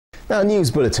Now,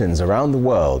 news bulletins around the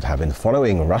world have been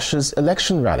following Russia's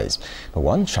election rallies, but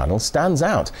one channel stands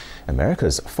out.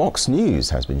 America's Fox News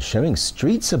has been showing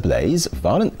streets ablaze,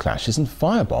 violent clashes and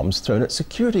firebombs thrown at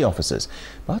security officers,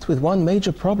 but with one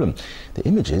major problem. The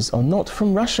images are not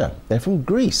from Russia, they're from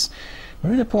Greece.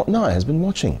 Marina Portnaya has been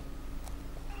watching.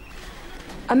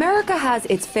 America has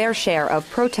its fair share of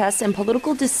protests and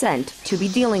political dissent to be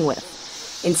dealing with.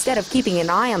 Instead of keeping an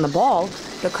eye on the ball,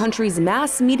 the country's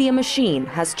mass media machine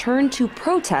has turned to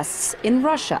protests in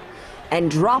Russia and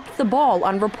dropped the ball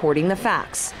on reporting the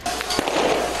facts.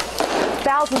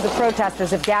 Thousands of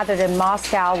protesters have gathered in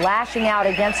Moscow, lashing out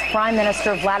against Prime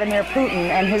Minister Vladimir Putin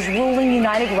and his ruling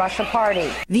United Russia Party.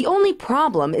 The only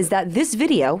problem is that this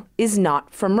video is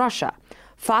not from Russia.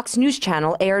 Fox News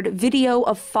Channel aired video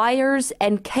of fires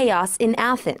and chaos in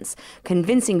Athens,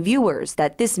 convincing viewers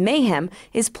that this mayhem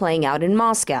is playing out in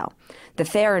Moscow. The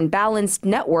Fair and Balanced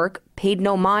network paid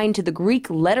no mind to the Greek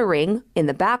lettering in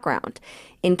the background.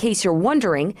 In case you're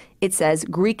wondering, it says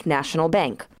Greek National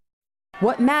Bank.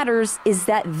 What matters is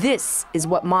that this is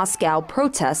what Moscow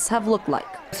protests have looked like.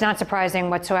 It's not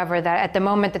surprising whatsoever that at the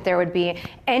moment that there would be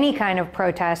any kind of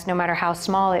protest, no matter how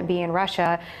small it be in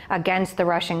Russia, against the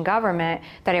Russian government,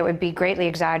 that it would be greatly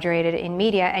exaggerated in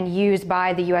media and used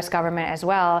by the U.S. government as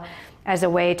well as a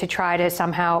way to try to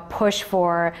somehow push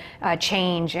for a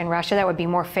change in Russia that would be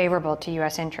more favorable to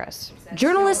U.S. interests.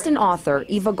 Journalist and author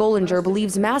Eva Golinger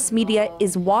believes mass media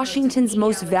is Washington's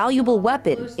most valuable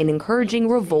weapon in encouraging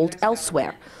revolt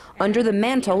elsewhere, under the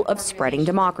mantle of spreading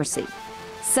democracy,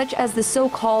 such as the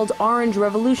so-called Orange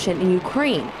Revolution in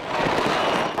Ukraine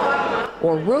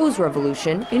or Rose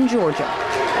Revolution in Georgia.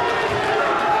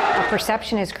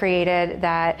 Perception is created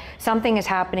that something is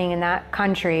happening in that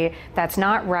country that's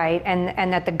not right,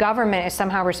 and that the government is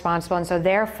somehow responsible, and so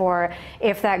therefore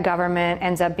if that government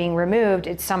ends up being removed,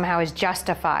 it somehow is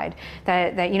justified.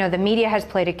 That you know, the media has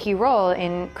played a key role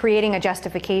in creating a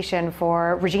justification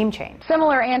for regime change.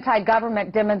 Similar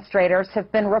anti-government demonstrators have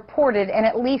been reported in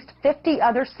at least 50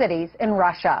 other cities in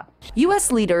Russia. U.S.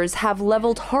 leaders have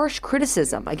leveled harsh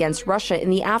criticism against Russia in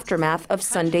the aftermath of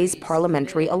Sunday's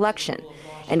parliamentary election.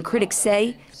 And critics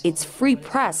say its free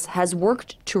press has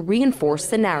worked to reinforce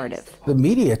the narrative. The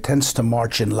media tends to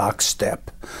march in lockstep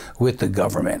with the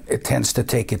government. It tends to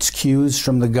take its cues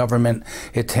from the government.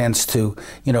 It tends to,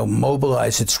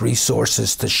 mobilize its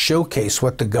resources to showcase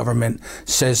what the government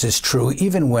says is true,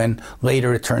 even when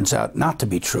later it turns out not to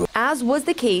be true. As was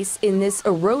the case in this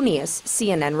erroneous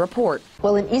CNN report.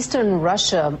 Well, in eastern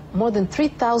Russia, more than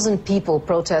 3,000 people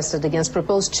protested against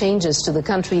proposed changes to the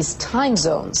country's time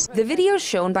zones. The video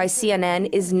shown by CNN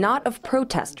is not of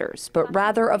protesters, but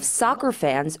rather of soccer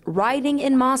fans rioting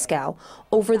in Moscow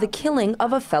over the killing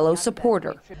of a fellow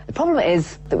supporter. The problem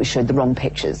is that we showed the wrong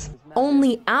pictures.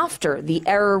 Only after the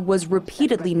error was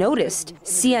repeatedly noticed,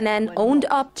 CNN owned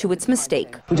up to its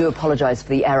mistake. We do apologize for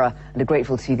the error and are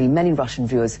grateful to the many Russian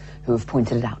viewers who have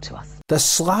pointed it out to us. The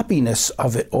sloppiness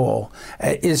of it all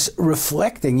is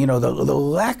reflecting, the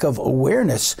lack of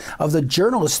awareness of the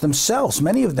journalists themselves.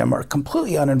 Many of them are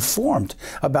completely uninformed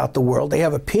about the world. They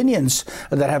have opinions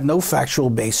that have no factual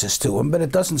basis to them, but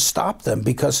it doesn't stop them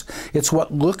because it's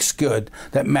what looks good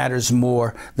that matters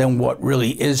more than what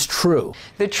really is true.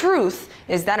 The truth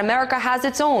is that America has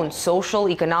its own social,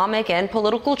 economic, and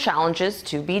political challenges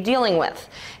to be dealing with.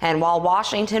 And while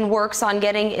Washington works on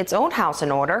getting its own house in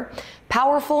order,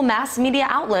 powerful mass media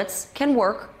outlets can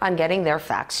work on getting their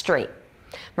facts straight.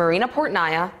 Marina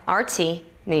Portnaya, RT,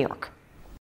 New York.